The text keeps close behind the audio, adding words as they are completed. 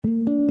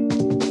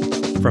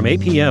From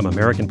APM,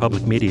 American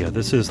Public Media,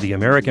 this is the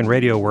American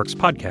Radio Works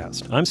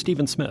podcast. I'm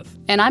Stephen Smith.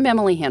 And I'm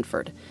Emily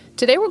Hanford.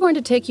 Today we're going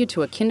to take you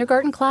to a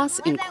kindergarten class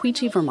in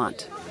Quechee,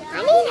 Vermont.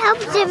 I need help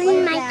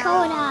zipping my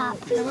coat up.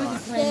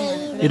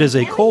 It is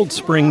a cold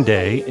spring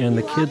day, and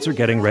the kids are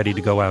getting ready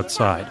to go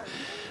outside.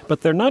 But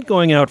they're not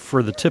going out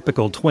for the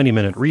typical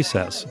 20-minute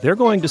recess. They're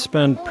going to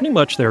spend pretty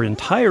much their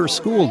entire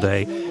school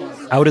day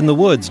out in the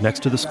woods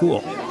next to the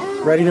school.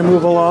 Ready to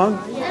move along?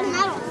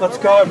 Let's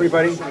go,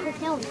 everybody.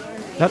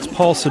 That's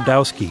Paul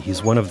Sadowski.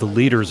 He's one of the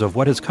leaders of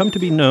what has come to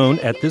be known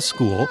at this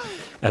school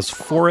as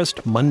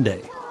Forest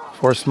Monday.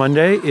 Forest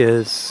Monday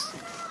is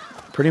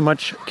pretty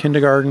much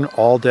kindergarten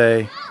all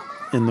day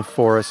in the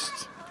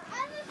forest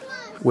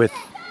with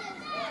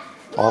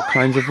all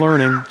kinds of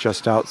learning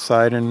just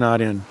outside and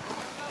not in.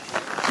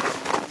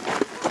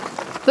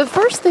 The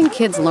first thing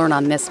kids learn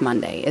on this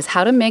Monday is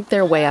how to make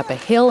their way up a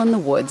hill in the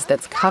woods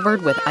that's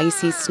covered with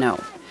icy snow.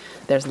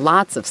 There's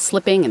lots of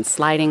slipping and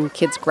sliding,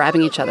 kids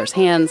grabbing each other's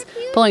hands,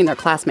 pulling their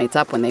classmates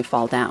up when they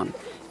fall down.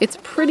 It's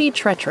pretty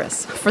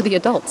treacherous for the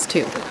adults,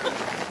 too.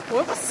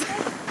 Whoops.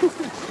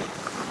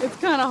 It's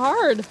kind of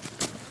hard.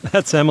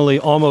 That's Emily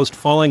almost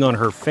falling on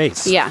her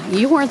face. Yeah,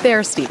 you weren't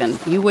there, Stephen.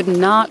 You would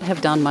not have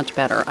done much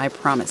better, I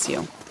promise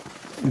you.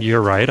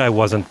 You're right, I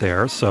wasn't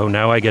there, so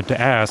now I get to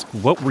ask,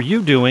 what were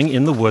you doing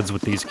in the woods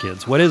with these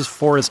kids? What is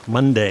Forest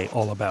Monday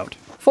all about?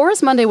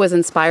 Forest Monday was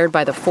inspired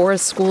by the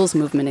Forest Schools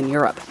movement in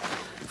Europe.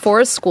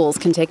 Forest schools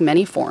can take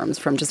many forms,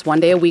 from just one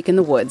day a week in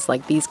the woods,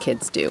 like these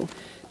kids do,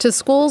 to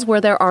schools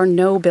where there are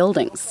no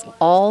buildings.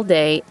 All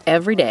day,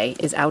 every day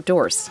is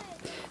outdoors.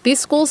 These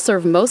schools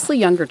serve mostly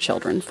younger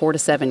children, 4 to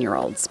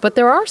 7-year-olds, but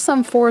there are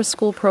some forest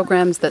school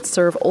programs that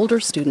serve older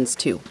students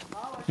too.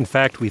 In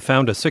fact, we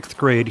found a 6th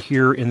grade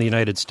here in the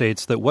United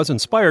States that was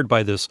inspired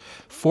by this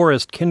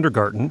forest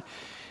kindergarten,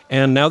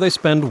 and now they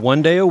spend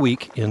one day a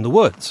week in the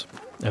woods.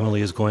 Emily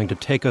is going to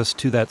take us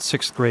to that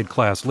 6th grade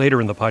class later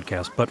in the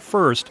podcast, but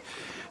first,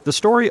 the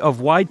story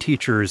of why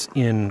teachers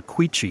in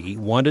Quechee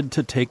wanted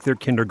to take their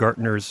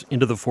kindergartners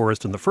into the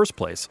forest in the first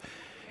place,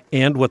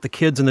 and what the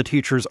kids and the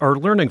teachers are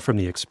learning from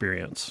the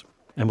experience.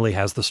 Emily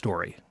has the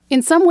story.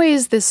 In some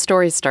ways, this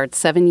story starts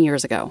 7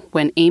 years ago,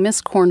 when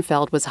Amos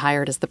Kornfeld was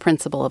hired as the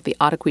principal of the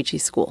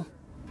Ottauquechee School.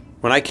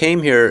 When I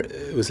came here,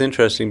 it was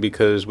interesting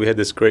because we had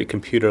this great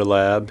computer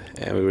lab,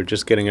 and we were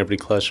just getting every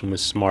classroom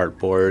with smart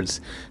boards,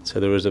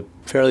 so there was a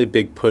fairly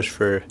big push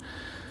for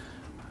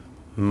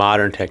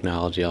modern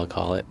technology, I'll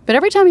call it. But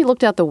every time he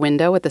looked out the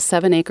window at the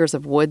 7 acres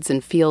of woods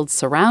and fields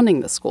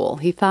surrounding the school,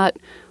 he thought,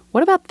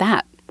 what about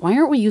that? Why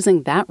aren't we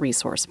using that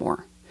resource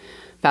more?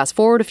 Fast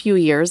forward a few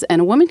years, and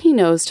a woman he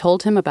knows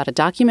told him about a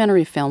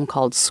documentary film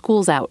called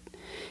Schools Out.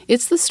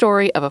 It's the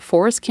story of a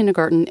forest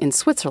kindergarten in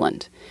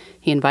Switzerland.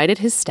 He invited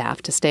his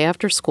staff to stay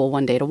after school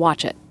one day to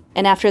watch it.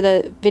 And after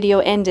the video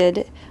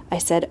ended, I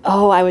said,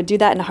 I would do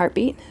that in a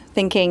heartbeat,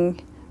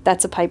 thinking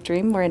that's a pipe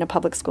dream. We're in a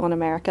public school in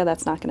America.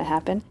 That's not going to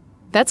happen.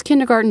 That's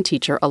kindergarten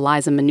teacher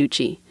Eliza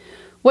Minucci.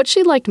 What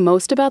she liked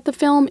most about the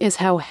film is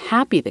how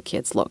happy the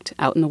kids looked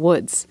out in the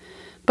woods.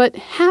 But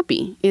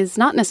happy is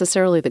not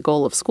necessarily the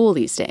goal of school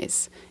these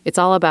days. It's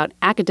all about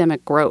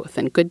academic growth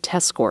and good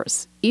test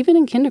scores, even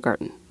in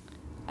kindergarten.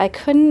 I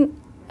couldn't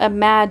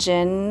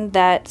imagine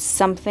that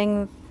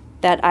something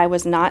that I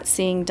was not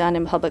seeing done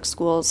in public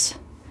schools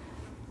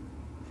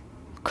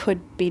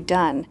could be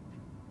done.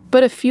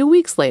 But a few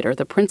weeks later,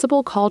 the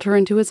principal called her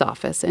into his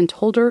office and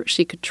told her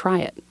she could try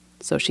it.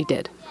 So she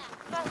did.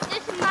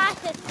 This is my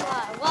sit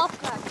spot.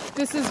 Welcome.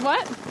 This is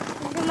what?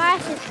 This is my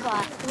sit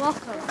spot.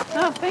 Welcome.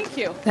 Oh, thank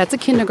you. That's a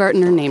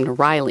kindergartner named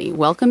Riley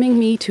welcoming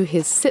me to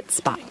his sit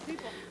spot.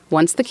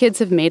 Once the kids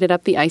have made it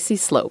up the icy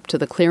slope to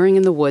the clearing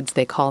in the woods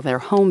they call their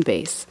home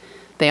base,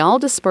 they all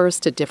disperse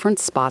to different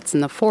spots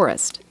in the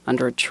forest,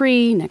 under a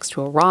tree, next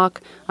to a rock,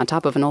 on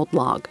top of an old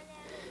log.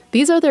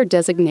 These are their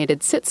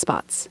designated sit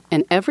spots,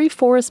 and every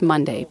Forest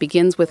Monday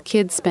begins with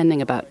kids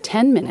spending about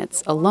 10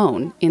 minutes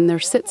alone in their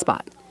sit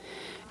spot.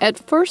 At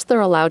first,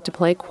 they're allowed to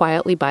play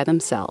quietly by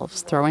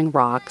themselves, throwing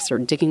rocks or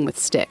digging with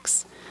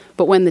sticks.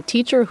 But when the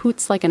teacher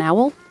hoots like an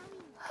owl,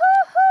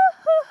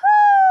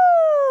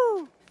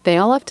 they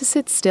all have to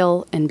sit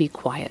still and be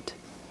quiet.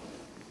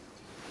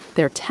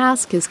 Their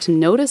task is to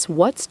notice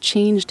what's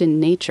changed in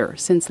nature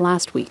since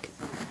last week.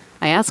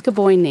 I ask a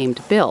boy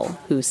named Bill,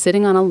 who's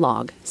sitting on a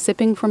log,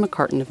 sipping from a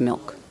carton of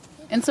milk.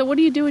 And so what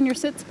do you do in your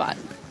sit spot,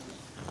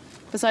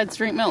 besides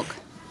drink milk?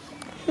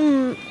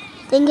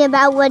 Think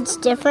about what's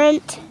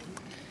different.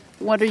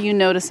 What are you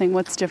noticing?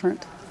 What's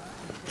different?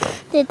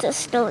 That the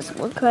snow is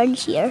more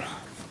crunchier.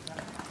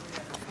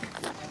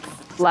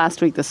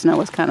 Last week the snow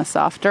was kind of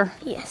softer.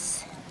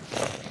 Yes.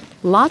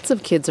 Lots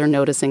of kids are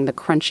noticing the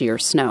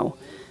crunchier snow.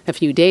 A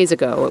few days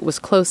ago, it was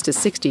close to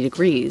 60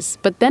 degrees,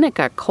 but then it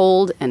got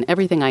cold and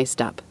everything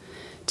iced up.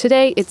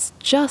 Today, it's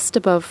just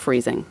above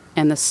freezing,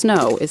 and the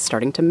snow is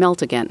starting to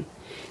melt again.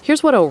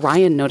 Here's what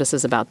Orion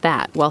notices about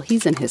that while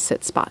he's in his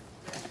sit spot.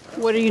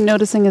 What are you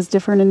noticing is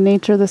different in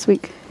nature this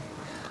week?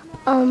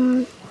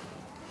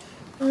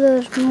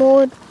 There's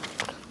more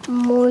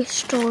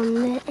moisture in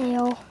the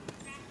air.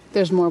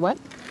 There's more what?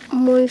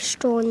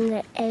 moisture in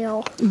the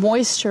air.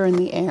 Moisture in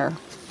the air.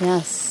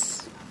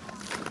 Yes.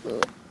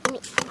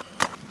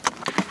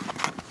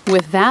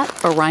 With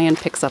that, Orion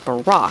picks up a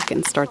rock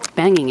and starts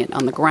banging it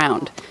on the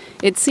ground.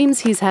 It seems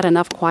he's had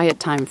enough quiet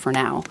time for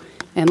now.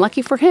 And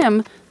lucky for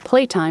him,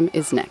 playtime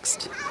is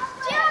next.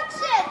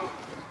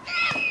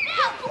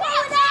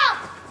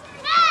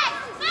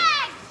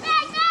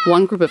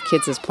 One group of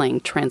kids is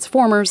playing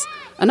Transformers.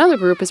 Another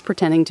group is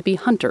pretending to be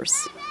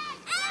hunters.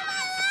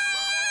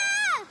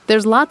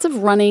 There's lots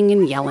of running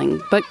and yelling,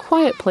 but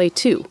quiet play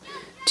too.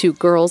 Two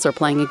girls are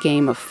playing a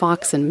game of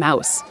fox and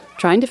mouse,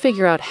 trying to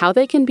figure out how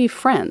they can be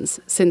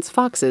friends since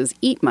foxes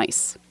eat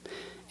mice.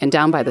 And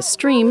down by the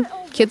stream,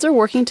 kids are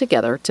working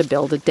together to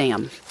build a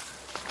dam.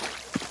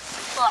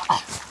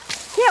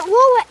 Can't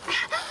move it.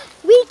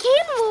 We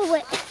can move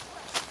it.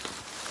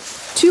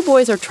 Two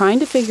boys are trying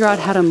to figure out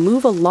how to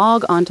move a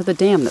log onto the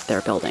dam that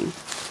they're building.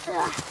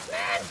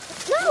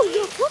 No,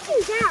 you're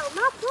putting down,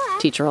 not put.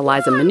 Teacher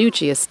Eliza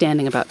Minucci is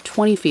standing about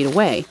 20 feet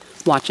away,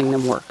 watching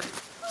them work.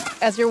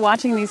 As you're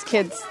watching these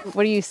kids,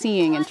 what are you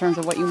seeing in terms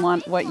of what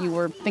you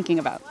were thinking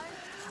about?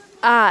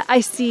 I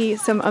see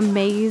some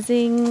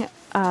amazing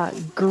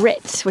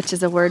grit, which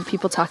is a word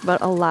people talk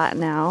about a lot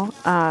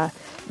now.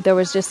 There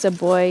was just a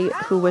boy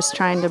who was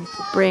trying to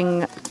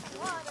bring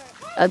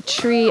a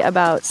tree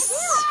about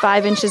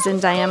 5 inches in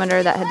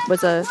diameter that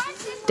was a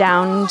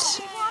downed,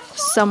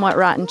 somewhat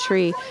rotten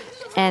tree,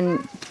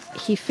 and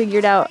he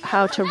figured out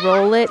how to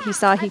roll it. He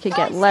saw he could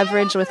get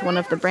leverage with one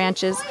of the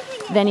branches.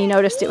 Then he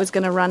noticed it was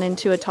going to run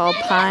into a tall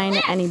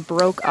pine, and he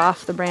broke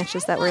off the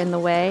branches that were in the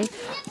way.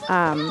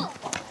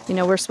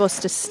 We're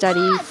supposed to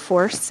study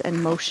force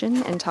and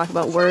motion and talk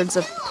about words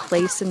of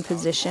place and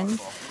position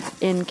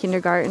in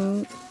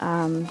kindergarten.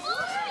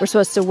 We're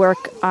supposed to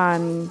work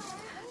on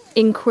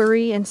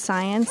inquiry in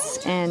science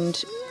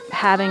and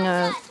having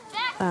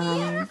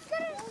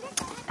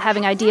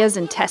ideas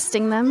and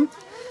testing them.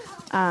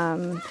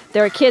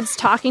 There are kids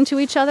talking to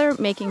each other,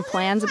 making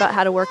plans about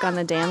how to work on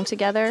the dam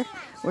together.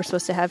 We're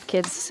supposed to have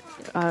kids,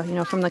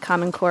 from the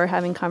Common Core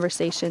having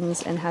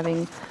conversations and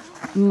having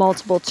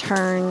multiple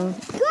turn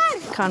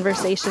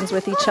conversations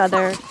with each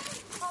other.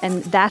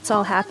 And that's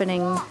all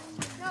happening.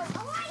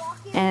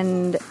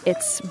 And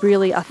it's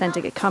really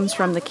authentic. It comes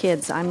from the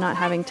kids. I'm not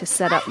having to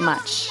set up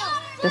much.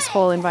 This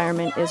whole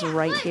environment is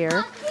right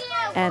here.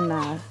 And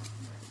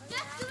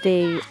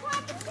the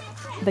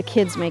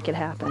kids make it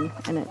happen,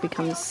 and it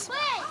becomes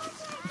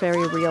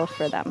very real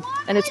for them.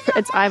 And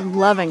I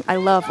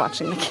love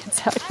watching the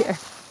kids out here.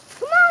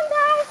 Come on,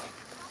 guys.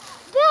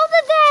 Build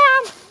a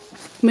dam.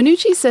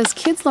 Minucci says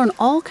kids learn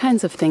all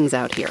kinds of things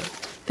out here.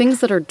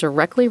 Things that are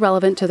directly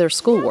relevant to their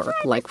schoolwork,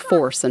 like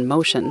force and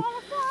motion,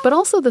 but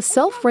also the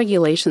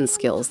self-regulation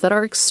skills that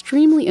are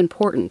extremely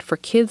important for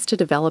kids to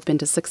develop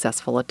into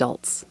successful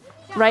adults.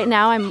 Right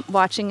now I'm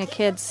watching a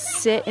kid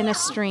sit in a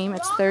stream.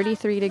 It's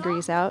 33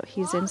 degrees out.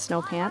 He's in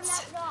snow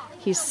pants.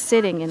 He's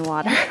sitting in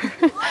water.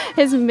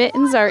 His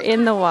mittens are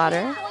in the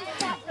water.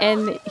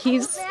 And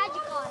he's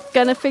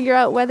going to figure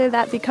out whether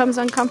that becomes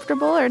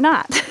uncomfortable or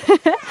not.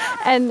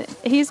 And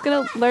he's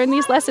going to learn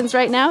these lessons.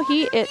 Right now,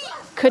 it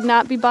could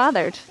not be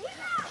bothered.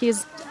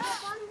 He's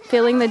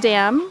filling the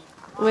dam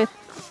with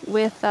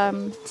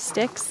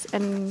sticks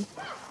and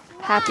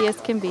happy as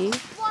can be.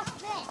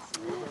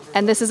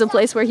 And this is a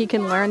place where he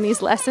can learn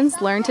these lessons,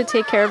 learn to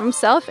take care of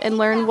himself, and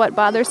learn what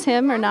bothers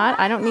him or not.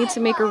 I don't need to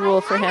make a rule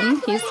for him.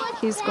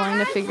 He's going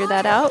to figure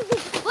that out.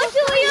 What do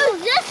we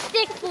use this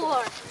stick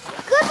for?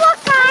 Good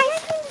luck,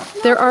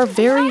 guys. There are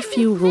very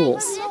few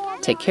rules.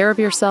 Take care of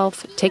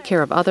yourself, take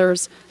care of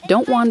others,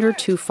 don't wander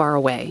too far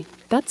away.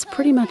 That's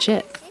pretty much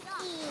it.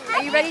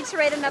 Are you ready to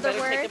write another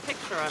word? Take a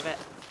picture of it.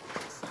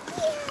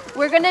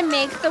 We're going to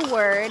make the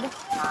word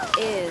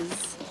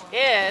is.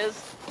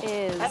 Is.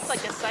 Is. That's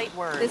like a sight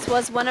word. This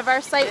was one of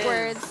our sight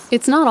words.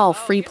 It's not all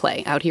free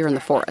play out here in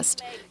the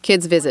forest.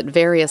 Kids visit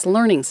various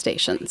learning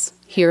stations.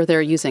 Here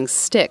they're using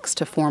sticks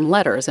to form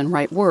letters and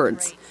write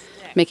words.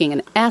 Making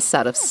an S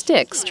out of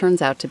sticks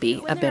turns out to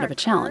be a bit of a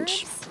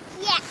challenge.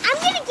 Yeah,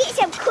 I'm going to get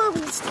some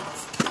Kirby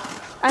sticks.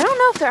 I don't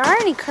know if there are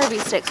any Kirby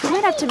sticks. We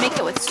might have to make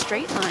it with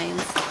straight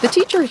lines. The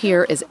teacher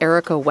here is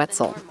Erica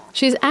Wetzel.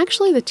 She's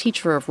actually the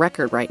teacher of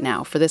record right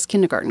now for this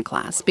kindergarten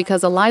class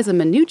because Eliza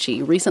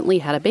Minucci recently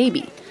had a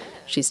baby.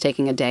 She's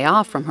taking a day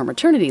off from her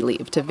maternity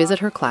leave to visit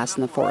her class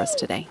in the forest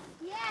today.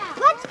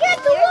 Let's get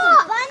the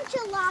log. There's a bunch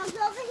of logs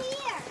over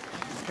here.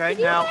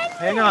 Okay, now,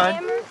 hang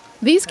on.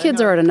 These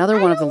kids are at another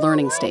one of the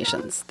learning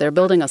stations. They're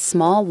building a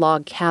small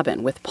log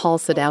cabin with Paul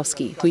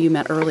Sadowski, who you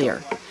met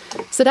earlier.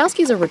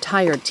 Sadowski's a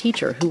retired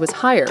teacher who was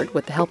hired,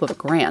 with the help of a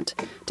grant,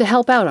 to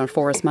help out on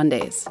Forest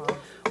Mondays.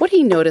 What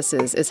he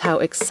notices is how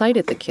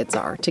excited the kids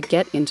are to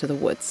get into the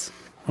woods.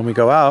 When we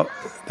go out,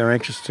 they're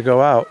anxious to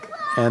go out,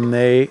 and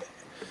they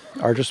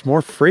are just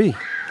more free.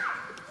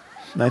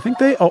 And I think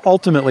they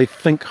ultimately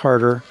think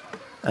harder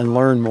and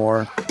learn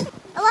more.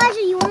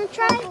 Elijah, you want to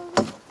try?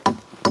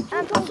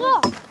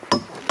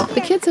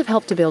 The kids have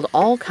helped to build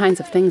all kinds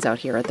of things out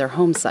here at their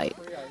home site.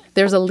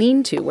 There's a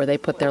lean-to where they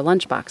put their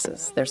lunch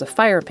boxes, there's a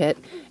fire pit,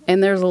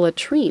 and there's a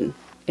latrine.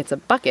 It's a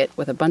bucket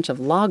with a bunch of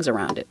logs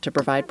around it to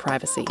provide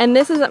privacy. And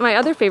this is my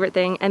other favorite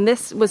thing, and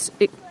this was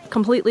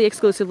completely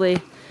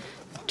exclusively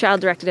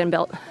child-directed and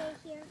built.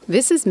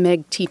 This is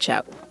Meg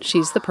Teachout.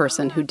 She's the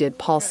person who did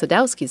Paul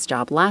Sadowski's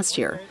job last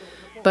year.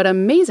 But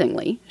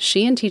amazingly,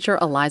 she and teacher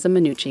Eliza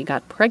Minucci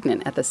got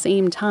pregnant at the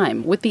same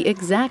time with the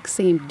exact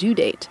same due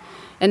date.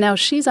 And now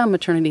she's on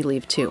maternity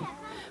leave too.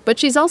 But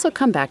she's also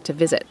come back to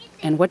visit.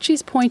 And what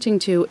she's pointing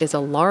to is a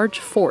large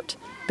fort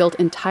built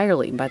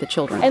entirely by the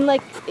children. And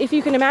like, if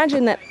you can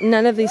imagine that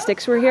none of these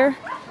sticks were here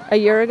a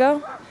year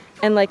ago,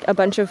 and like a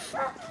bunch of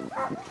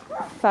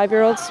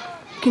 5-year-olds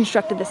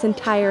constructed this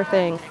entire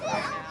thing.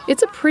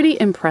 It's a pretty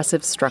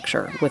impressive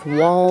structure with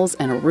walls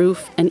and a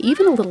roof and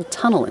even a little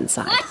tunnel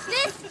inside. What's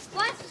this?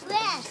 What's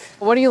this?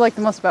 What do you like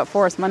the most about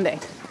Forest Monday?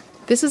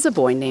 This is a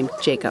boy named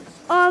Jacob.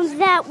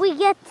 That we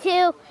get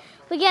to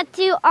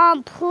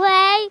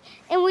play,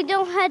 and we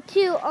don't have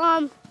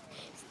to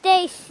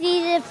stay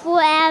seated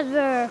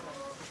forever.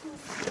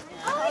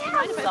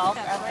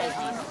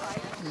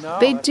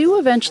 They do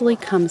eventually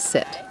come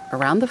sit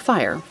around the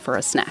fire for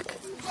a snack.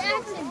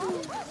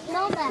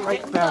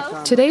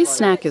 Today's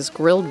snack is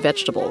grilled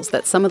vegetables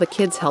that some of the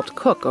kids helped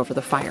cook over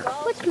the fire.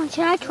 Which one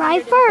should I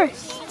try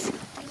first?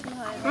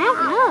 I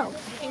don't know.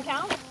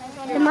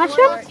 The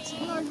mushroom?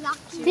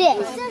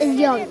 This is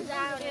yummy.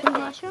 The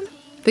mushroom?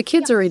 The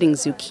kids are eating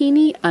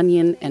zucchini,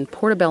 onion, and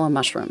portobello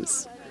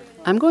mushrooms.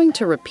 I'm going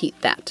to repeat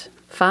that.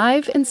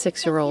 5 and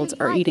 6-year-olds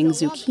are eating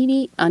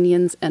zucchini,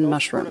 onions, and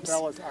mushrooms.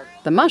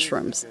 The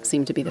mushrooms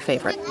seem to be the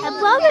favorite. I'm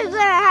probably going to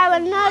have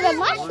another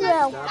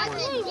mushroom.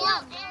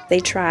 They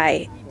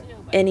try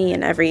any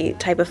and every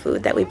type of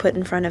food that we put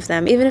in front of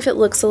them. Even if it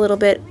looks a little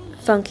bit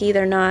funky,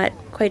 they're not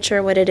quite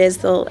sure what it is,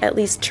 they'll at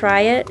least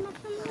try it.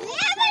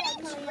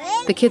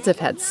 The kids have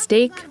had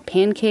steak,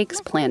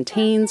 pancakes,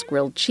 plantains,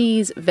 grilled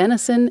cheese,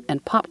 venison,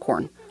 and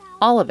popcorn,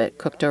 all of it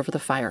cooked over the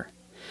fire.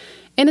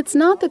 And it's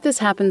not that this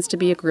happens to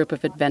be a group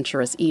of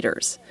adventurous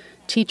eaters.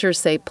 Teachers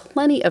say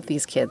plenty of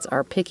these kids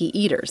are picky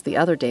eaters the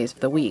other days of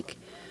the week.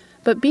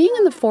 But being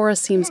in the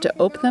forest seems to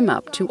open them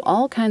up to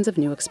all kinds of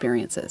new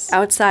experiences.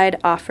 Outside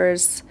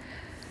offers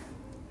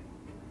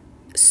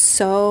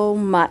so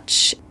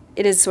much.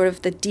 It is sort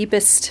of the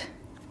deepest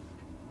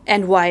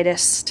and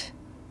widest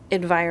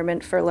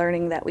environment for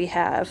learning that we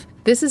have.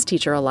 This is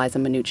teacher Eliza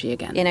Minucci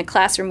again. In a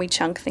classroom, we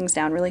chunk things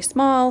down really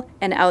small,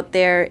 and out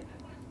there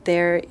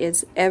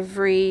is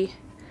every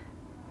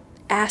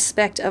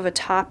aspect of a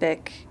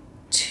topic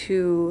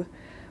to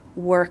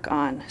work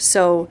on.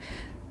 So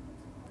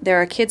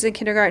there are kids in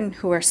kindergarten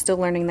who are still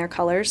learning their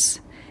colors,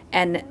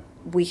 and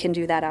we can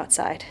do that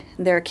outside.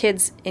 There are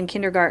kids in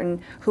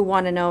kindergarten who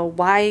want to know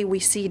why we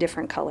see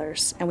different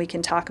colors, and we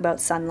can talk about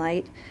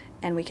sunlight,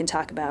 and we can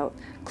talk about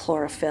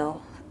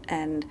chlorophyll,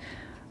 and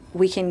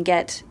we can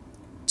get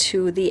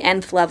to the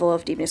nth level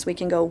of deepness. We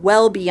can go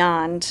well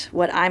beyond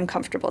what I'm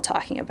comfortable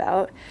talking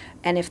about.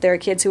 And if there are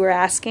kids who are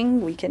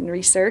asking, we can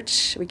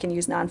research, we can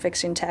use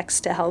nonfiction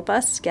text to help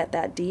us get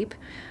that deep.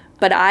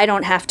 But I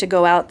don't have to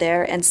go out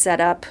there and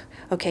set up,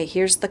 okay,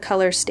 here's the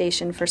color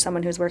station for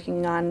someone who's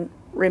working on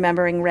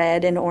remembering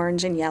red and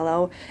orange and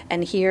yellow,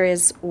 and here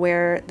is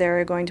where there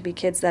are going to be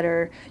kids that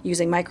are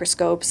using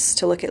microscopes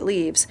to look at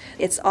leaves.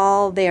 It's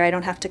all there. I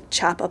don't have to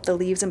chop up the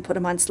leaves and put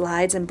them on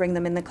slides and bring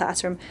them in the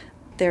classroom.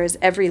 There is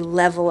every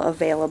level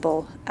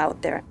available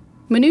out there.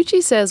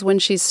 Minucci says when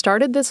she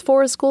started this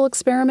forest school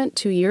experiment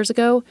 2 years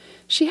ago,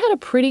 she had a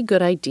pretty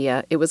good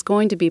idea it was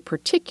going to be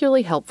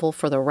particularly helpful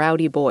for the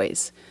rowdy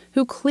boys,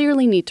 who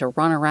clearly need to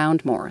run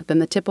around more than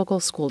the typical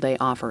school day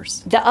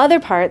offers. The other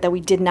part that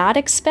we did not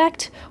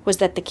expect was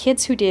that the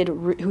kids who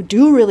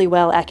do really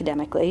well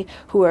academically,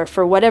 who are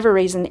for whatever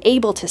reason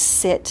able to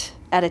sit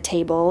at a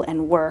table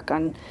and work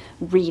on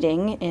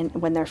reading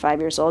when they're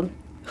 5 years old,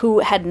 who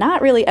had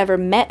not really ever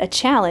met a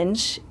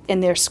challenge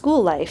in their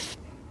school life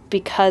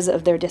because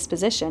of their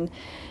disposition,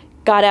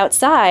 got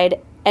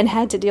outside and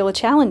had to deal with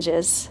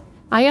challenges.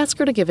 I asked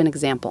her to give an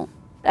example.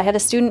 I had a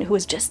student who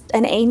was just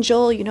an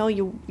angel. You know,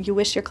 you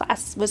wish your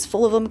class was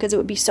full of them because it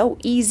would be so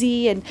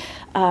easy. And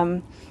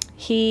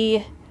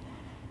he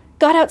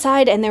got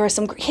outside, and there were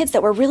some kids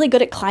that were really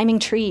good at climbing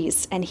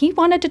trees. And he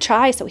wanted to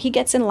try, so he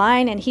gets in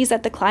line, and he's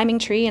at the climbing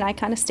tree, and I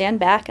kind of stand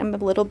back. I'm a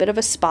little bit of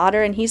a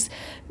spotter, and he's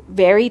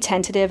very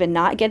tentative and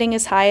not getting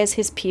as high as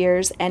his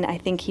peers. And I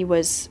think he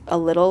was a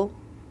little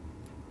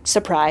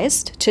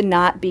surprised to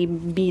not be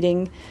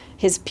meeting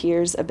his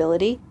peers'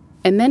 ability.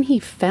 And then he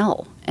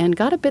fell and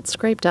got a bit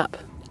scraped up.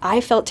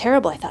 I felt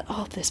terrible. I thought,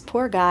 oh, this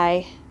poor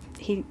guy,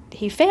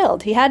 he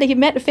failed. He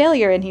met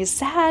failure, and he's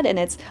sad, and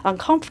it's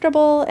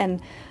uncomfortable,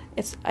 and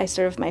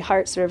my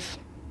heart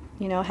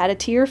had a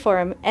tear for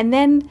him. And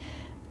then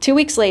 2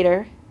 weeks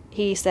later,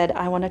 he said,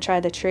 I want to try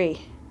the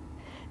tree.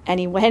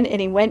 And he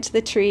went to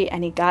the tree,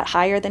 and he got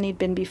higher than he'd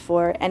been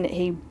before, and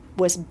he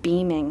was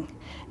beaming.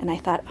 And I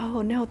thought,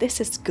 oh no, this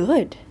is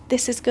good.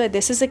 This is good.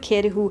 This is a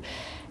kid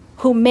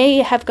who may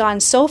have gone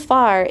so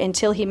far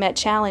until he met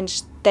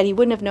challenge that he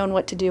wouldn't have known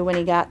what to do when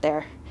he got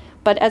there.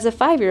 But as a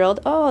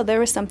 5-year-old, there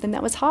was something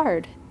that was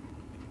hard.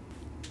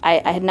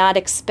 I had not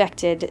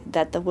expected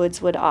that the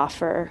woods would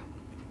offer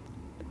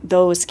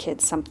those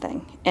kids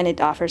something, and it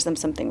offers them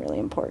something really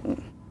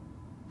important.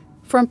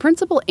 From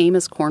Principal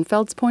Amos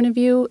Kornfeld's point of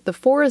view, the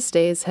Forest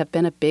Days have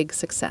been a big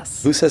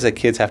success. Who says that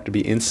kids have to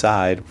be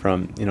inside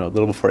from, a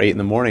little before 8 in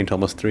the morning to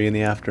almost 3 in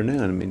the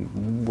afternoon? I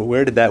mean,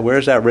 where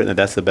is that written that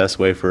that's the best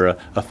way for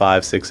a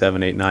 5, 6,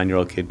 7, 8,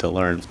 9-year-old kid to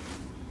learn?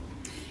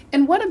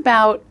 And what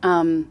about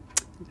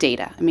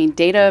data? I mean,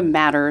 data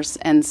matters.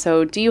 And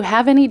so do you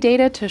have any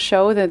data to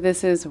show that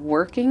this is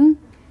working?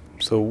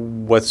 So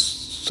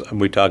are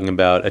we talking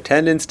about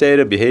attendance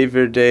data,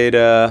 behavior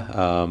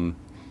data,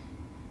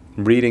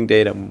 reading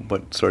data?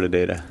 What sort of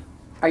data?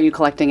 Are you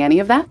collecting any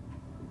of that?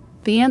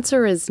 The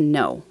answer is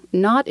no,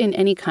 not in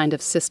any kind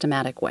of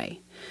systematic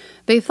way.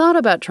 They thought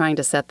about trying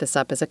to set this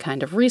up as a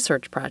kind of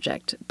research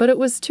project, but it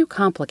was too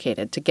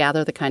complicated to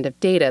gather the kind of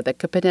data that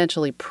could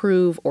potentially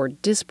prove or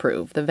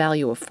disprove the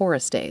value of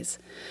Forest Days.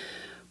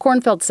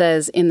 Kornfeld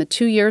says in the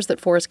 2 years that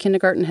Forest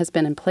Kindergarten has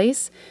been in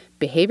place,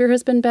 behavior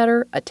has been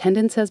better,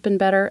 attendance has been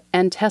better,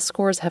 and test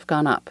scores have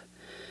gone up.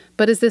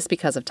 But is this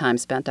because of time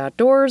spent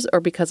outdoors or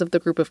because of the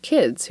group of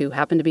kids who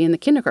happen to be in the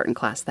kindergarten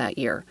class that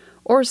year,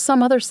 or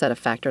some other set of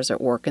factors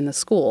at work in the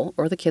school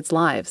or the kids'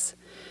 lives?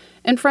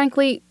 And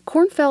frankly,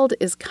 Kornfeld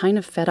is kind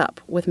of fed up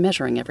with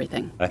measuring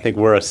everything. I think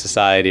we're a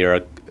society,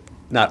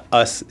 not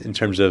us in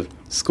terms of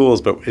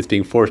schools, but it's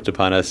being forced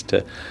upon us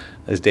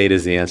as data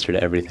is the answer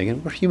to everything.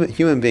 And we're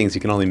human beings,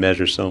 you can only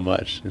measure so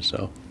much. And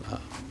so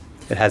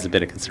it hasn't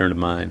been a concern of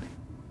mine.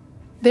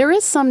 There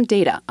is some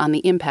data on the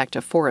impact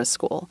of Forest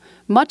School,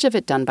 much of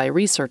it done by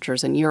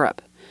researchers in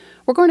Europe.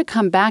 We're going to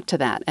come back to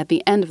that at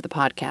the end of the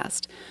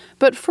podcast.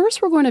 But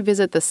first, we're going to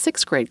visit the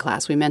 6th grade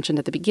class we mentioned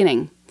at the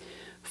beginning.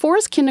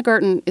 Forest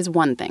Kindergarten is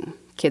one thing.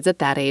 Kids at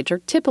that age are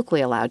typically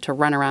allowed to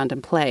run around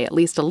and play at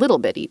least a little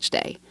bit each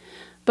day.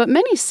 But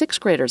many 6th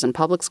graders in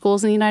public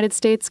schools in the United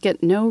States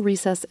get no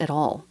recess at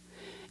all.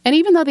 And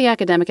even though the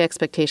academic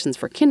expectations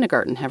for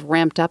kindergarten have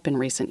ramped up in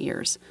recent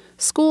years,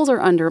 schools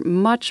are under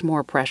much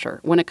more pressure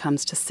when it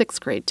comes to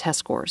 6th grade test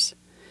scores.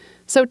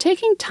 So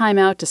taking time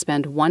out to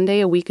spend 1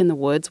 day a week in the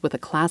woods with a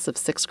class of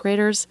 6th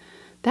graders,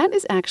 that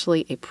is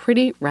actually a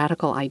pretty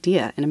radical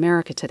idea in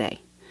America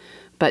today.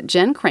 But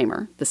Jen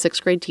Kramer, the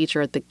 6th grade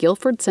teacher at the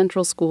Guilford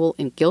Central School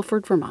in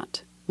Guilford,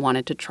 Vermont,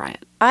 wanted to try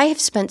it. I have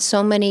spent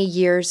so many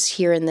years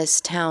here in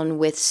this town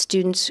with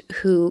students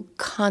who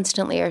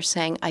constantly are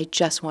saying, I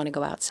just want to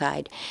go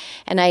outside.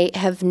 And I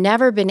have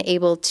never been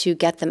able to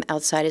get them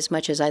outside as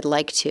much as I'd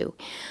like to.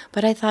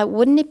 But I thought,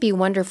 wouldn't it be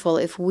wonderful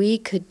if we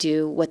could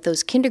do what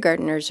those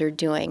kindergartners are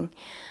doing?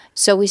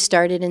 So we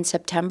started in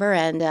September,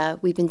 and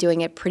we've been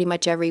doing it pretty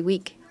much every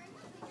week.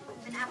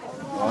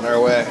 On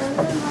our way.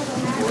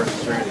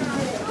 Forest ready.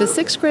 The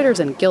 6th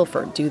graders in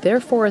Guilford do their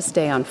Forest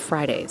Day on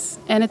Fridays,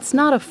 and it's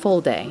not a full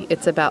day.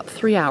 It's about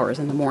 3 hours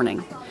in the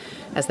morning.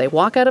 As they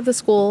walk out of the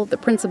school, the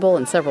principal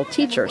and several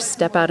teachers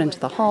step out into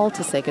the hall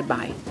to say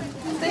goodbye.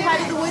 Say hi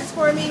to the woods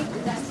for me.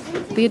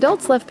 The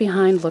adults left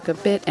behind look a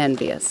bit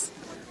envious,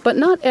 but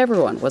not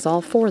everyone was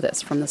all for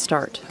this from the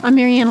start. I'm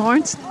Marianne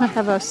Lawrence. I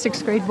have a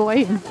 6th grade boy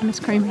in Miss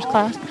Kramer's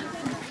class.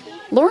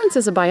 Lawrence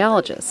is a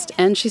biologist,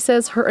 and she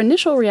says her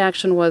initial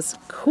reaction was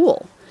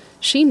cool.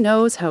 She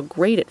knows how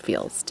great it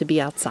feels to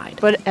be outside.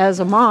 But as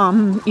a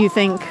mom, you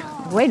think,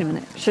 wait a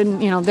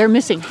minute, they're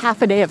missing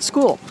half a day of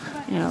school.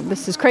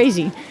 This is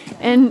crazy.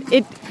 And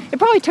it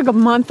probably took a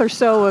month or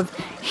so of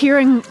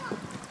hearing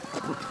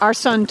our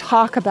son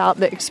talk about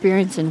the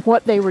experience and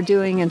what they were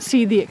doing and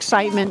see the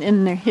excitement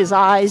in his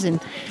eyes and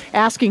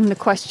asking the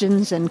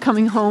questions and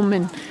coming home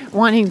and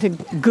wanting to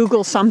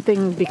Google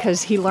something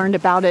because he learned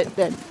about it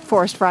at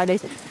Forest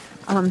Fridays.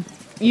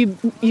 You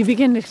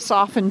begin to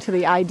soften to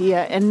the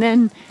idea, and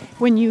then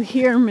when you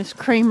hear Miss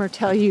Kramer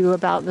tell you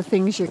about the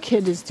things your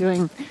kid is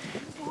doing,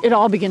 it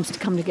all begins to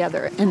come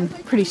together, and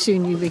pretty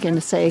soon you begin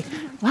to say,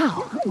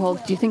 wow, well,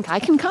 do you think I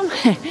can come?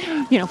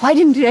 Why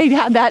didn't they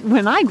have that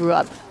when I grew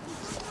up?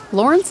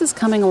 Lawrence is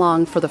coming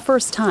along for the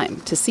first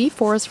time to see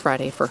Forest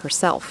Friday for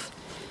herself.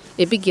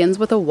 It begins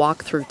with a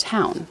walk through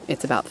town.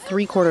 It's about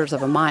 3/4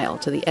 of a mile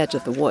to the edge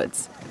of the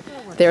woods.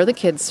 There the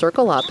kids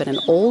circle up in an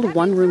old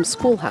one-room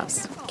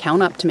schoolhouse,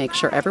 count up to make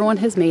sure everyone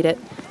has made it,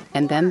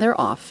 and then they're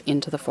off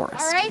into the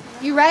forest. All right,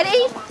 you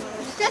ready?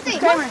 Jesse,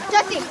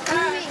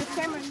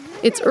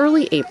 It's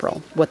early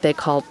April, what they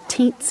call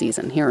taint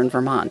season here in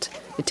Vermont.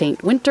 It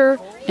taint winter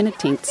and it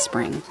taint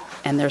spring,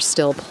 and there's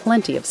still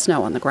plenty of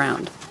snow on the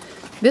ground.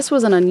 This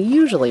was an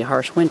unusually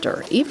harsh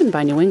winter, even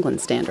by New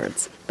England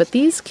standards, but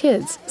these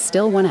kids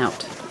still went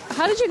out.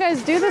 How did you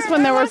guys do this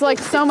when there was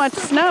so much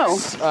snow?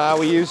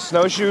 We used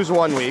snowshoes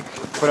 1 week,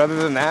 but other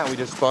than that, we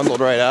just bundled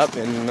right up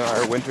in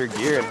our winter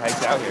gear and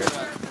hiked out here.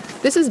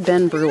 This is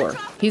Ben Brewer.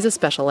 He's a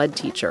special ed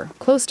teacher.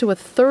 Close to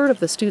 1/3 of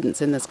the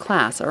students in this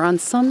class are on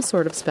some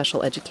sort of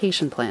special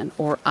education plan,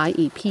 or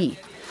IEP.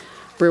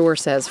 Brewer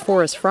says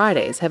Forest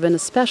Fridays have been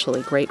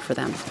especially great for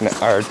them.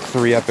 Our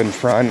 3 up in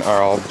front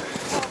are all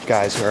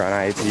guys who are on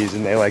IEPs,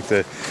 and they like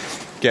to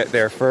get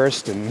there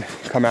first and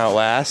come out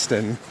last,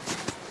 and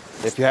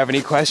if you have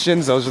any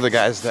questions, those are the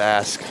guys to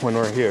ask when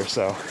we're here,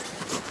 so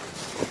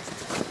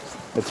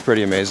it's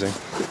pretty amazing.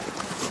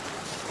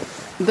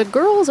 The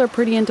girls are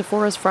pretty into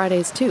Forest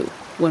Fridays, too,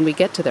 when we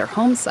get to their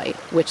home site,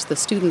 which the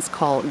students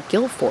call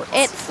Gilforts.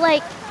 It's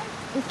like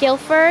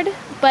Guilford,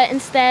 but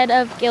instead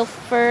of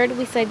Guilford,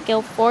 we said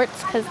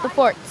Gilforts because the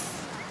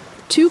forts.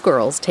 2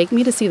 girls take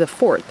me to see the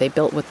fort they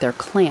built with their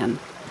clan.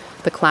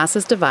 The class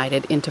is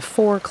divided into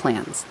 4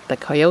 clans: the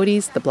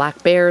Coyotes, the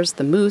Black Bears,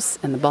 the Moose,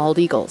 and the Bald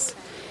Eagles.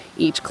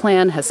 Each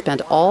clan has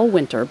spent all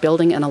winter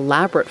building an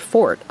elaborate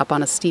fort up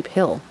on a steep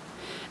hill.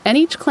 And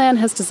each clan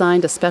has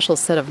designed a special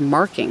set of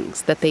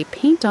markings that they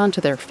paint onto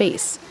their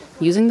face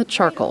using the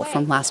charcoal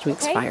from last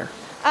week's fire.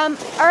 All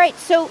right,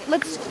 so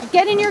let's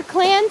get in your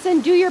clans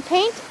and do your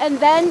paint, and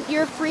then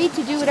you're free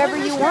to do whatever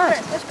you want.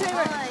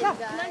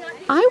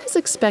 I was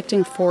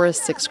expecting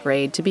Forest 6th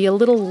grade to be a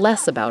little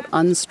less about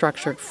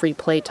unstructured free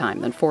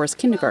playtime than Forest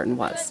kindergarten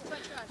was.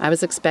 I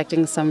was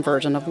expecting some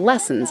version of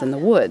lessons in the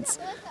woods,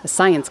 a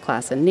science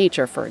class in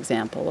nature, for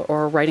example,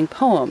 or writing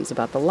poems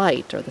about the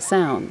light or the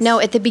sounds. No,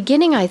 at the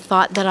beginning I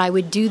thought that I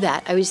would do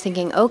that. I was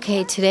thinking,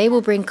 okay, today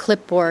we'll bring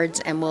clipboards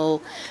and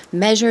we'll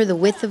measure the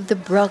width of the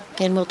brook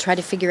and we'll try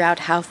to figure out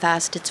how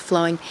fast it's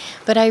flowing.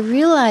 But I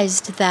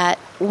realized that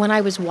when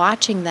I was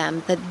watching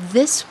them, that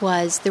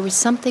there was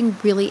something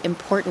really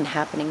important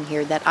happening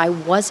here, that I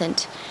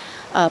wasn't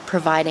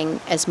providing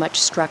as much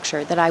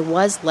structure, that I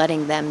was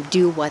letting them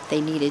do what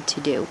they needed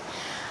to do.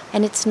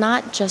 And it's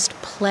not just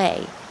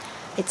play,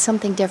 it's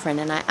something different,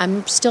 and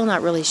I'm still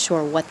not really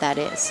sure what that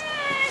is.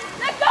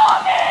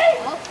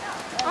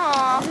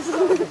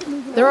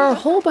 There are a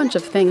whole bunch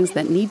of things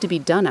that need to be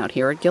done out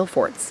here at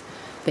Gilforts.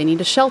 They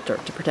need a shelter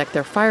to protect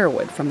their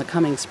firewood from the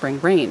coming spring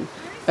rain.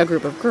 A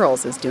group of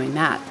girls is doing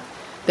that.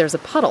 There's a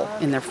puddle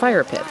in their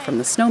fire pit from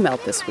the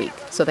snowmelt this week,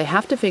 so they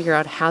have to figure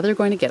out how they're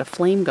going to get a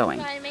flame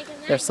going.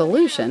 Their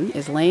solution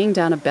is laying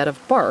down a bed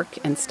of bark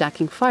and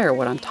stacking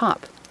firewood on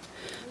top.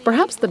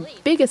 Perhaps the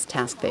biggest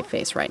task they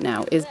face right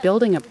now is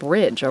building a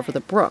bridge over the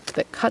brook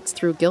that cuts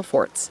through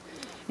Gilforts.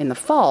 In the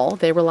fall,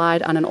 they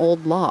relied on an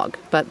old log,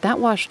 but that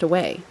washed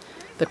away.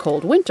 The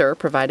cold winter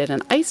provided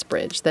an ice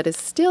bridge that is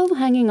still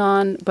hanging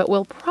on, but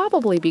will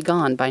probably be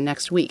gone by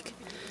next week.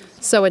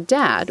 So a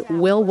dad,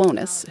 Will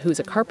Wonis, who's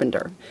a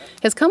carpenter,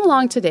 has come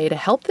along today to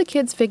help the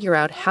kids figure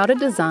out how to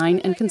design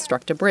and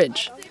construct a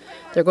bridge.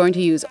 They're going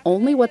to use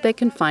only what they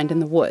can find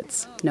in the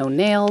woods. No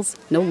nails,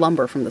 no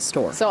lumber from the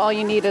store. So all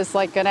you need is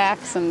like an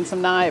axe and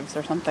some knives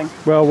or something.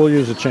 Well, we'll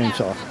use a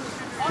chainsaw.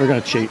 We're going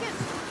to cheat.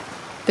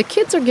 The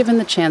kids are given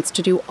the chance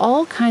to do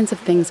all kinds of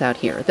things out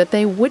here that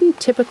they wouldn't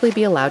typically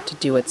be allowed to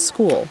do at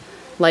school,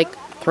 like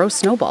throw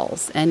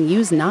snowballs and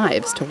use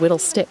knives to whittle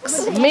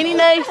sticks. Mini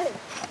knife,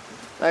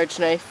 large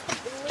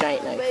knife,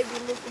 giant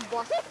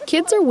knife.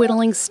 Kids are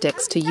whittling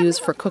sticks to use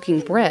for cooking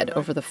bread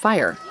over the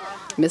fire.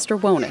 Mr.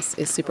 Wonis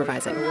is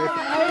supervising.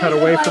 Cut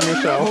away from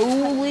yourself.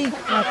 Holy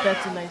crap,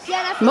 that's a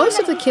nice. Most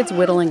of the kids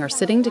whittling are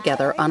sitting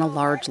together on a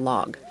large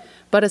log,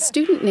 but a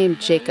student named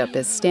Jacob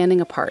is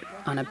standing apart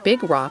on a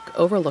big rock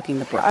overlooking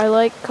the brook. I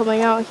like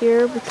coming out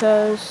here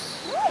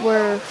because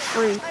we're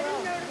free.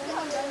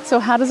 So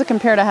how does it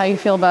compare to how you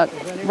feel about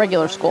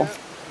regular school?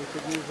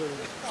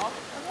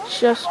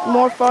 It's just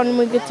more fun.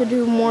 We get to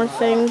do more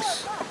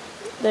things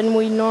than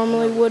we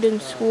normally would in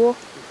school,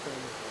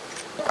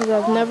 because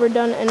I've never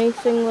done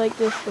anything like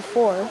this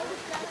before.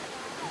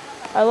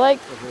 I like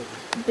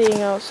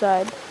being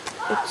outside.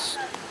 It's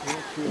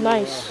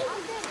nice.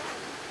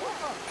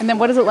 And then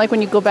what is it like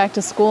when you go back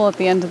to school at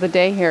the end of the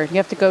day here? You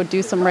have to go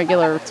do some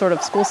regular sort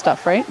of school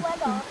stuff, right?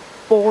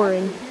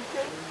 Boring.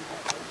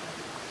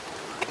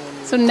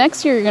 So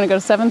next year you're going to go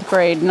to 7th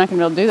grade. You're not going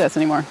to be able to do this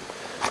anymore.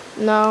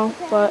 No,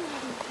 but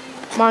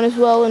might as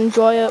well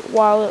enjoy it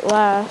while it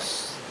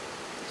lasts.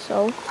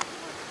 So,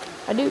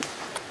 I do.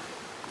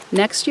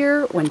 Next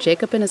year, when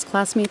Jacob and his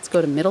classmates go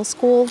to middle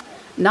school,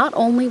 not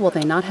only will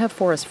they not have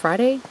Forest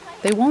Friday,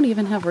 they won't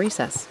even have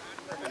recess.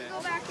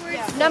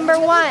 Number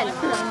 1.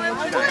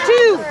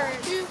 2.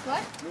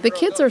 The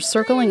kids are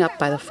circling up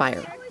by the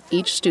fire.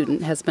 Each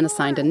student has been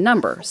assigned a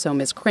number, so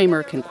Ms.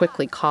 Kramer can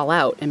quickly call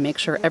out and make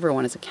sure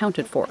everyone is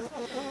accounted for.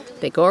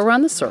 They go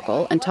around the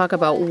circle and talk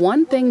about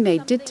one thing they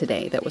did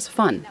today that was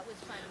fun.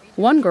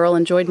 One girl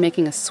enjoyed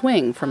making a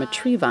swing from a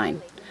tree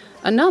vine.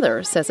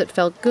 Another says it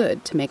felt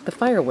good to make the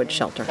firewood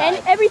shelter. And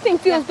everything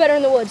feels better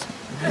in the woods.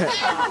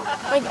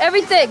 Like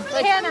everything.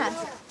 Like Hannah.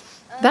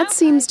 That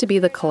seems to be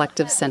the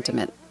collective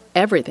sentiment.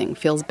 Everything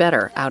feels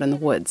better out in the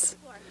woods.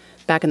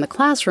 Back in the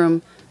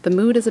classroom, the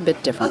mood is a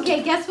bit different.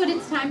 Okay, guess what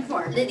it's time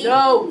for? Liddy.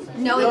 No.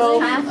 No,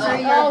 it's time for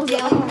your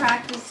daily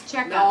practice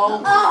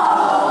checkup.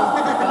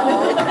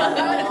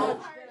 Oh.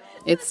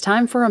 It's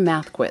time for a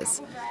math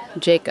quiz.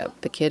 Jacob,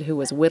 the kid who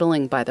was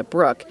whittling by the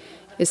brook,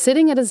 is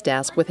sitting at his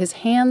desk with his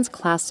hands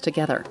clasped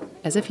together,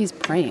 as if he's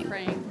praying.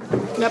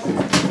 Yep.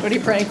 What are you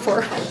praying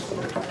for?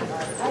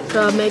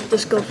 To make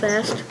this go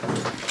fast.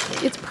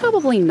 It's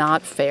probably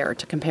not fair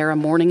to compare a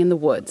morning in the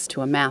woods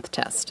to a math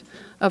test.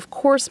 Of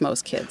course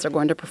most kids are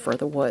going to prefer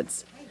the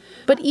woods.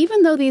 But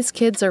even though these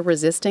kids are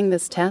resisting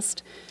this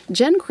test,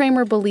 Jen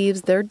Kramer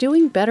believes they're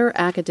doing better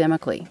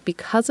academically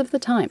because of the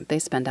time they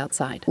spend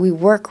outside. We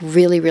work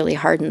really, really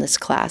hard in this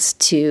class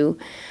to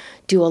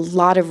do a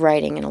lot of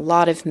writing and a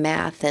lot of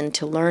math and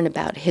to learn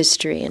about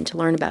history and to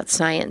learn about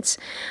science.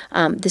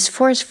 This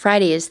Forest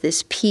Friday is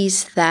this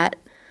piece that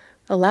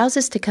allows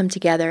us to come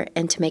together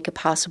and to make it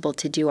possible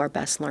to do our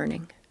best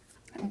learning.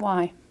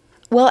 Why?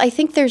 Well, I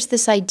think there's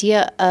this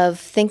idea of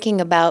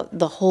thinking about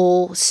the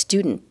whole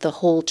student, the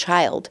whole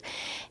child.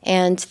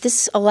 And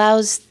this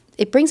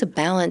it brings a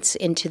balance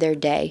into their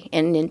day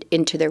and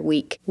into their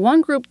week.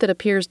 One group that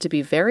appears to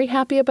be very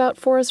happy about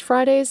Forest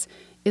Fridays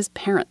is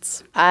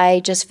parents. I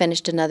just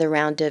finished another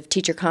round of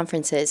teacher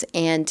conferences,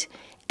 and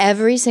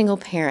every single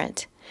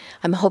parent,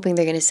 I'm hoping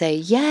they're going to say,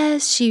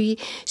 yes,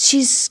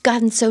 she's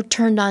gotten so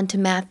turned on to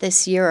math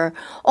this year, or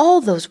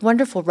all those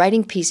wonderful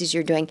writing pieces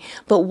you're doing.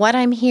 But what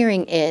I'm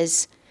hearing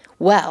is,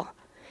 well,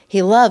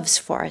 he loves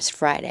Forest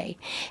Friday.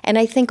 And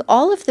I think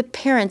all of the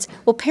parents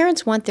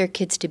want their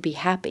kids to be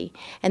happy.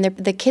 And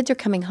the kids are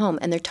coming home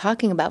and they're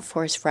talking about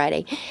Forest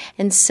Friday.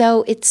 And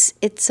so it's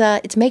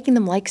making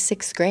them like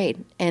sixth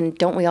grade. And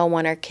don't we all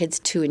want our kids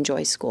to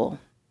enjoy school?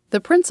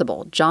 The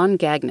principal, John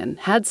Gagnon,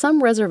 had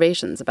some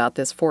reservations about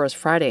this Forest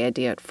Friday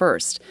idea at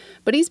first,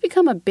 but he's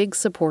become a big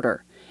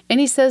supporter. And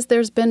he says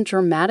there's been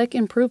dramatic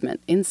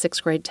improvement in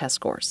sixth grade test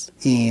scores.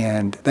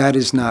 And that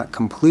is not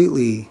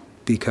completely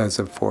because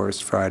of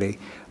Forest Friday,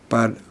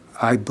 but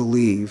I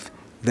believe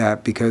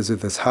that because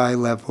of this high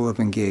level of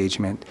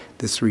engagement,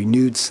 this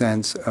renewed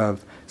sense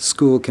of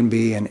school can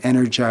be an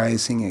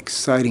energizing,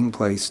 exciting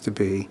place to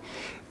be,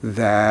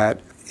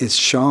 that is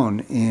shown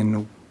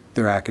in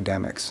their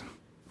academics.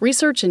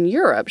 Research in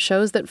Europe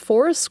shows that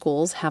forest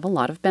schools have a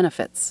lot of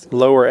benefits.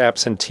 Lower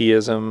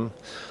absenteeism,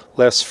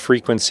 less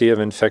frequency of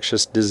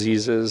infectious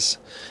diseases,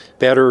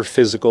 better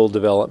physical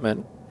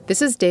development.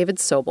 This is David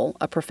Sobel,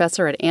 a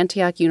professor at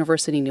Antioch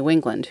University, New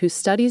England, who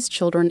studies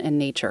children and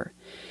nature.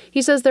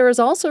 He says there is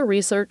also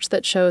research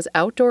that shows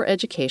outdoor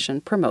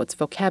education promotes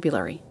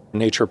vocabulary.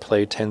 Nature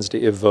play tends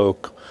to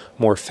evoke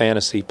more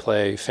fantasy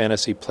play.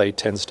 Fantasy play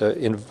tends to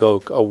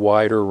invoke a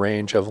wider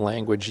range of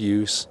language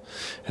use,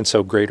 and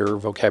so greater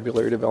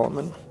vocabulary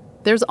development.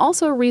 There's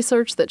also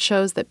research that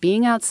shows that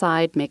being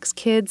outside makes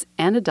kids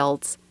and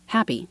adults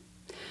happy.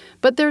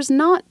 But there's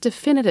not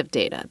definitive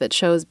data that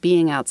shows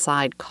being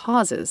outside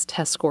causes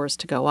test scores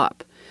to go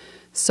up.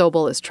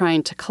 Sobel is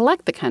trying to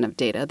collect the kind of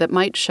data that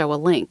might show a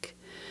link.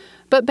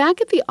 But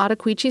back at the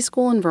Ottaquechee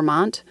School in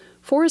Vermont,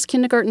 Forest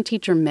kindergarten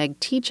teacher Meg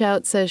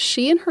Teachout says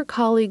she and her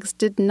colleagues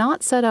did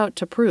not set out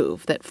to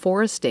prove that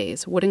Forest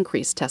Days would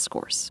increase test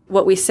scores.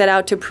 What we set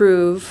out to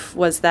prove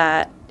was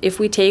that if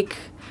we take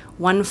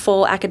one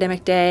full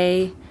academic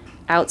day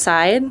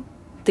outside,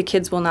 the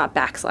kids will not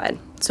backslide.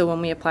 So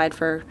when we applied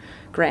for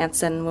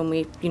grants and when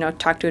we,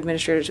 talked to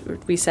administrators,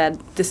 we said,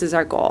 this is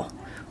our goal.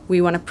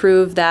 We want to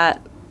prove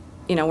that,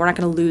 we're not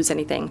going to lose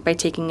anything by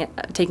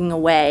taking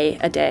away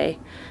a day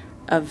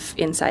of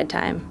inside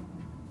time.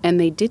 And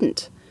they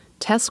didn't.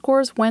 Test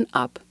scores went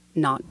up,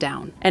 not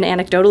down. And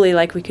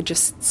anecdotally, we could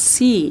just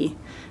see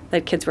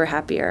that kids were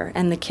happier.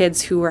 And the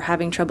kids who were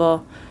having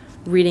trouble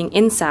reading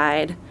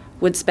inside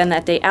would spend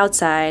that day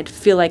outside,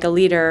 feel like a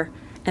leader,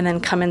 and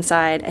then come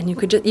inside, and you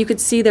could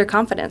see their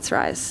confidence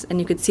rise, and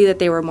you could see that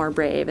they were more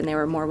brave and they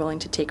were more willing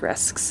to take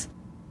risks.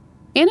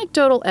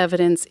 Anecdotal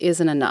evidence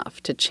isn't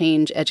enough to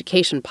change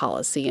education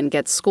policy and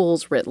get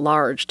schools writ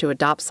large to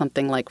adopt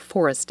something like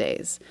Forest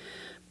Days.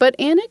 But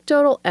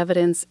anecdotal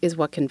evidence is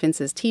what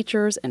convinces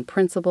teachers and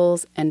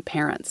principals and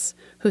parents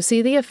who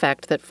see the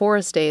effect that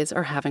Forest Days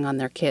are having on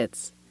their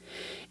kids.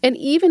 And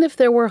even if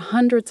there were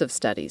hundreds of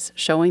studies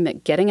showing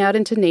that getting out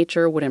into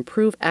nature would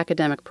improve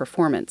academic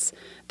performance,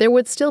 there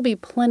would still be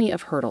plenty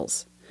of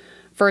hurdles.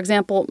 For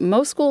example,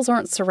 most schools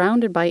aren't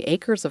surrounded by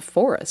acres of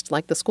forest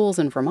like the schools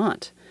in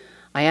Vermont.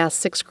 I asked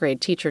sixth grade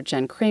teacher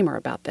Jen Kramer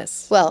about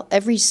this. Well,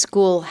 every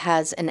school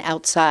has an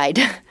outside.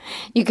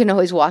 You can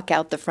always walk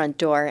out the front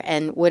door,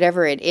 and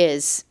whatever it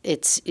is,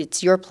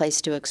 it's your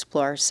place to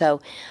explore. So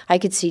I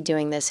could see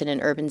doing this in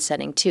an urban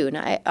setting too.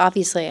 And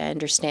obviously I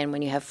understand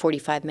when you have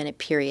 45-minute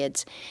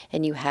periods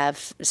and you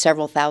have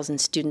several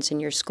thousand students in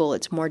your school,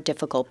 it's more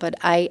difficult. But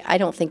I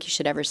don't think you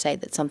should ever say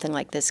that something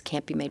like this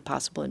can't be made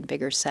possible in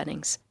bigger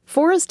settings.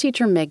 Forest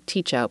teacher Meg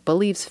Teachout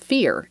believes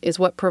fear is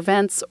what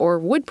prevents or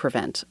would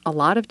prevent a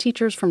lot of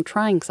teachers from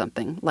trying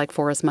something like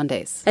Forest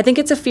Mondays. I think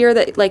it's a fear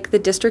that the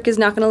district is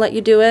not going to let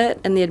you do it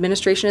and the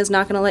administration is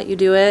not going to let you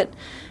do it,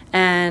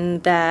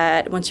 and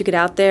that once you get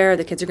out there,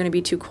 the kids are going to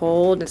be too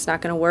cold and it's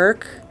not going to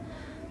work.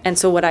 And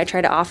so what I try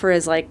to offer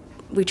is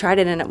we tried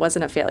it and it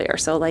wasn't a failure.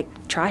 So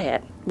try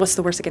it. What's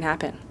the worst that can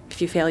happen?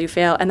 If you fail, you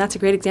fail. And that's a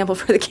great example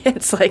for the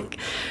kids.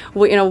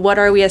 What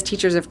are we as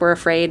teachers if we're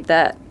afraid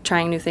that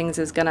trying new things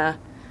is going to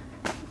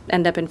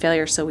end up in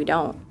failure, so we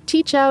don't.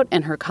 Teachout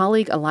and her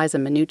colleague Eliza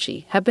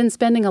Minucci have been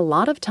spending a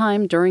lot of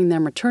time during their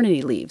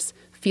maternity leaves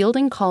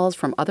fielding calls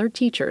from other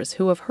teachers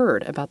who have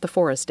heard about the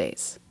Forest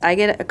Days. I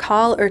get a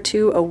call or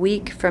two a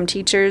week from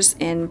teachers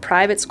in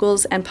private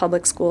schools and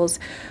public schools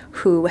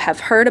who have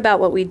heard about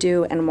what we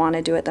do and want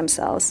to do it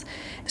themselves.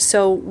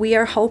 So we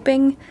are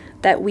hoping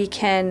that we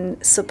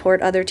can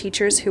support other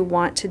teachers who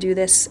want to do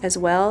this as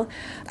well.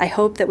 I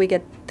hope that we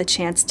get the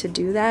chance to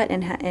do that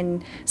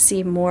and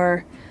see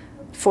more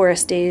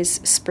forest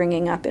days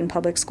springing up in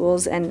public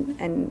schools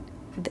and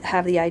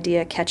have the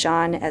idea catch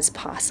on as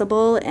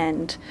possible,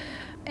 and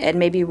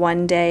maybe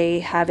one day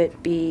have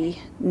it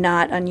be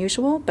not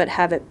unusual, but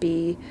have it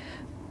be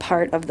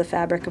part of the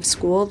fabric of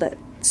school, that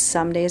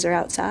some days are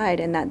outside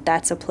and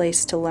that's a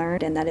place to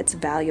learn and that it's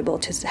valuable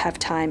to have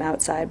time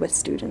outside with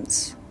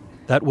students.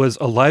 That was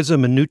Eliza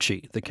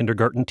Minucci, the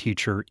kindergarten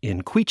teacher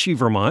in Quechee,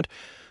 Vermont,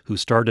 who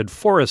started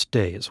Forest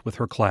Days with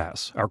her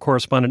class. Our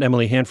correspondent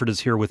Emily Hanford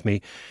is here with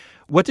me.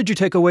 What did you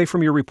take away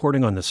from your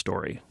reporting on this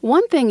story?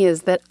 One thing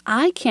is that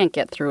I can't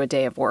get through a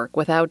day of work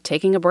without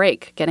taking a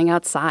break, getting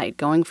outside,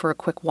 going for a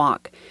quick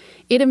walk.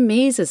 It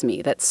amazes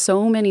me that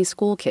so many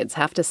school kids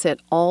have to sit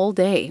all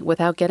day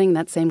without getting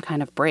that same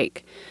kind of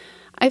break.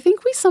 I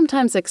think we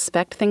sometimes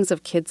expect things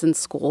of kids in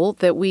school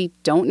that we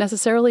don't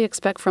necessarily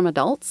expect from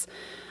adults.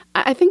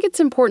 I think it's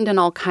important in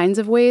all kinds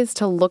of ways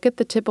to look at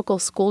the typical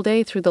school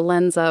day through the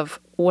lens of,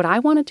 would I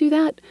want to do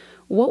that?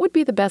 What would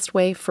be the best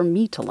way for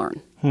me to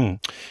learn?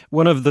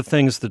 One of the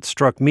things that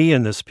struck me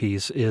in this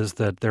piece is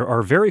that there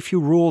are very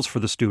few rules for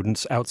the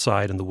students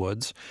outside in the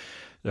woods.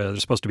 They're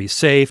supposed to be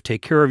safe,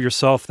 take care of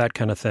yourself, that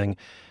kind of thing.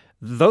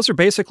 Those are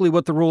basically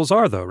what the rules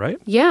are, though, right?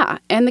 Yeah,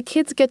 and the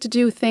kids get to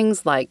do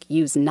things like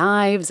use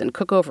knives and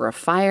cook over a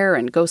fire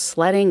and go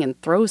sledding and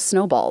throw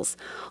snowballs,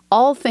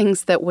 all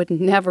things that would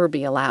never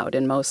be allowed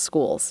in most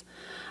schools.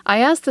 I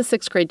asked the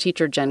 6th grade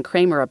teacher, Jen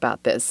Kramer,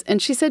 about this,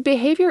 and she said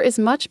behavior is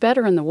much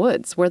better in the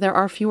woods where there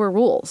are fewer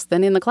rules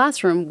than in the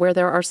classroom where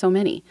there are so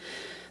many.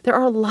 There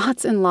are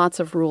lots and lots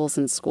of rules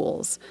in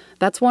schools.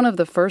 That's one of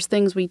the first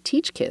things we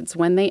teach kids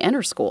when they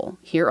enter school.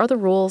 Here are the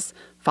rules,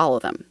 follow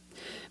them.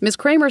 Ms.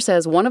 Kramer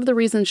says one of the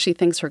reasons she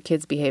thinks her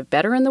kids behave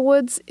better in the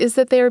woods is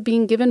that they are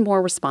being given more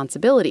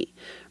responsibility.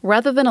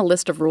 Rather than a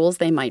list of rules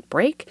they might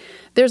break,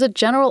 there's a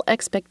general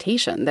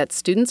expectation that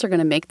students are going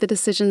to make the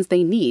decisions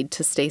they need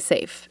to stay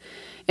safe.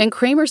 And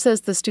Kramer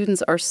says the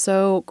students are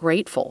so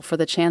grateful for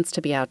the chance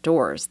to be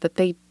outdoors that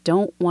they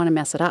don't want to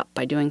mess it up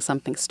by doing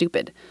something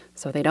stupid,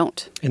 so they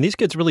don't. And these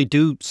kids really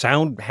do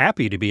sound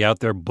happy to be out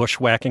there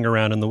bushwhacking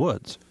around in the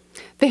woods.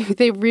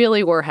 They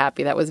really were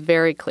happy. That was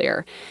very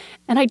clear.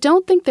 And I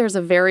don't think there's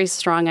a very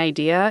strong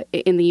idea,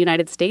 in the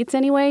United States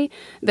anyway,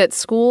 that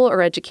school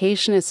or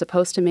education is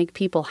supposed to make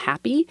people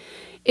happy.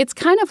 It's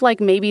kind of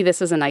like maybe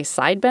this is a nice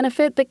side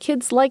benefit that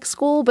kids like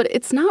school, but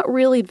it's not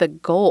really the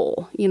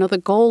goal. You know, the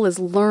goal is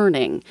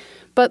learning.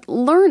 But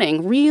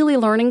learning, really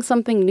learning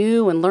something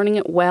new and learning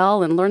it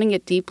well and learning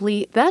it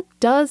deeply, that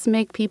does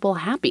make people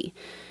happy.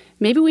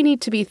 Maybe we need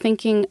to be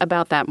thinking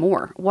about that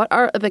more. What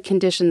are the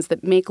conditions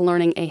that make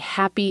learning a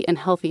happy and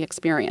healthy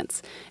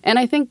experience? And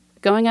I think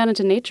going out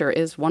into nature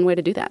is one way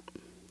to do that.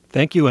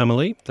 Thank you,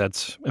 Emily.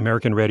 That's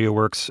American Radio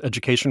Works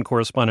education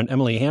correspondent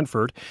Emily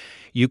Hanford.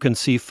 You can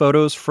see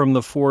photos from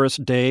the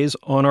Forest Days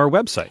on our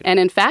website. And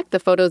in fact, the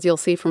photos you'll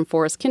see from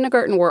Forest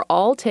Kindergarten were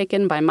all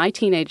taken by my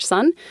teenage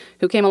son,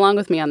 who came along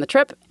with me on the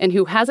trip and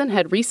who hasn't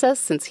had recess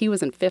since he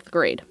was in 5th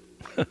grade.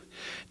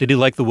 Did he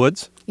like the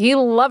woods? He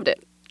loved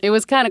it. It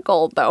was kind of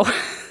cold, though,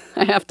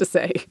 I have to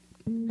say.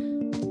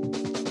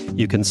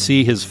 You can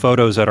see his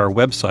photos at our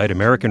website,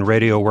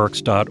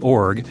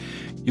 AmericanRadioWorks.org.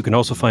 You can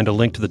also find a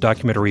link to the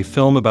documentary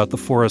film about the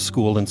Forest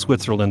School in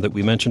Switzerland that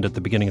we mentioned at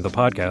the beginning of the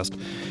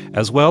podcast,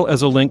 as well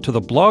as a link to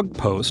the blog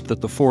post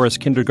that the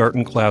Forest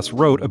kindergarten class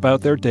wrote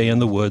about their day in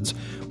the woods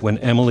when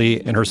Emily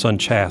and her son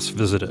Chas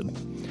visited.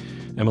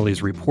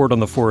 Emily's report on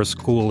the Forest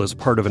School is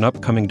part of an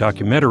upcoming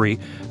documentary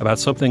about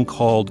something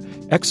called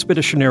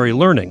expeditionary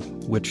learning,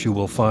 which you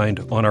will find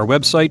on our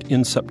website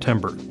in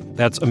September.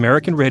 That's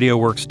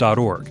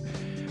AmericanRadioWorks.org.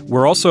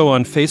 We're also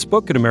on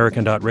Facebook at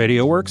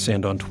American.RadioWorks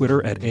and on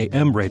Twitter at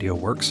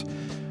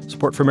AMRadioWorks.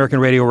 Support for American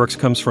Radio Works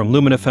comes from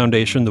Lumina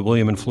Foundation, the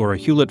William and Flora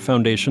Hewlett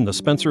Foundation, the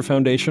Spencer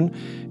Foundation,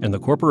 and the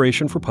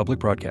Corporation for Public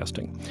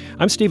Broadcasting.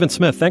 I'm Stephen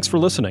Smith. Thanks for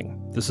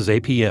listening. This is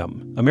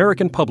APM,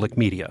 American Public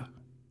Media.